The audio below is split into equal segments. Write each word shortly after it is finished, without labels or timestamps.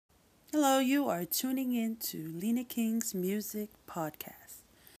Hello, you are tuning in to Lena King's Music Podcast.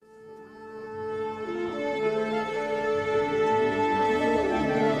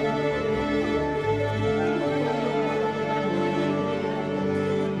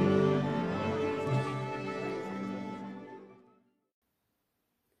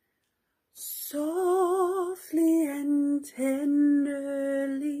 Softly and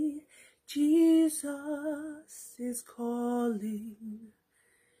tenderly, Jesus is calling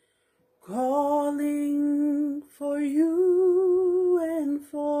for you and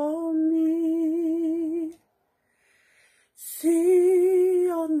for me. See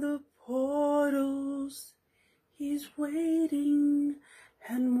on the portals, he's waiting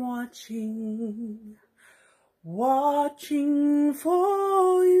and watching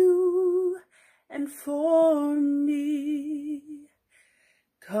for you and for me.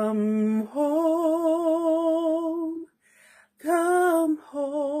 Come home, come home,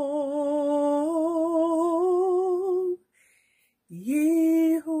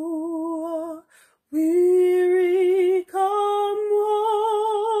 ye who are weary, come home.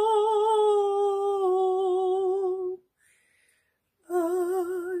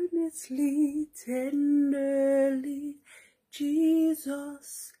 Earnestly, tenderly,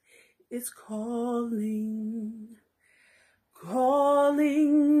 Jesus is calling,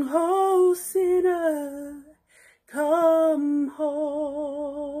 oh sinner, come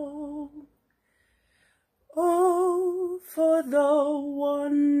home. Oh, for the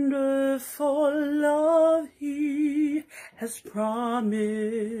wonderful love he has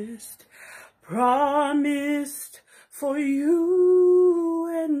promised for you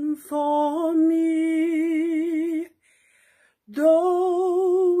and for me.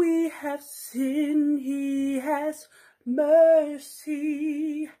 Though we have sinned, he has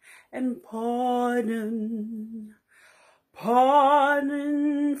mercy and pardon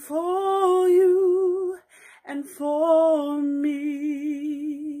for you and for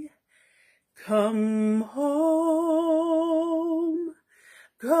me. Come home,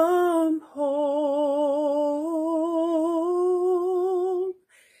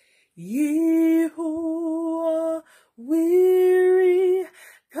 ye who are weary,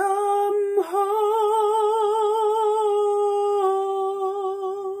 come home.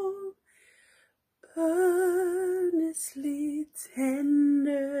 Earnestly,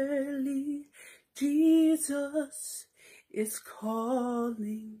 tenderly, Jesus is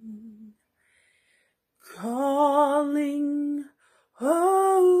calling,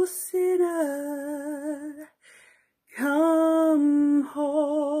 oh sinner, come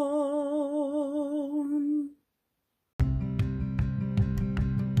home.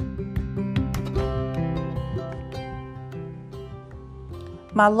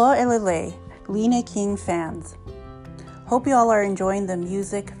 Malo elele, Lena King fans. Hope you all are enjoying the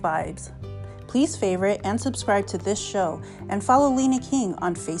music vibes. Please favorite and subscribe to this show and follow Lena King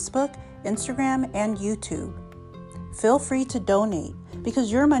on Facebook, Instagram, and YouTube. Feel free to donate because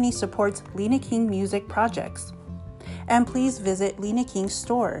your money supports Lena King music projects. And please visit Lena King's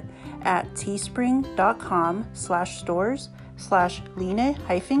store at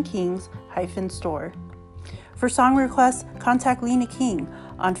teespring.com/stores/Lena-Kings-store. For song requests, contact Lena King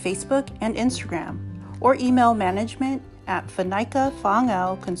on Facebook and Instagram or email management at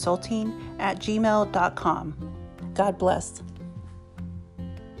fanikafangao@gmail.com. God bless.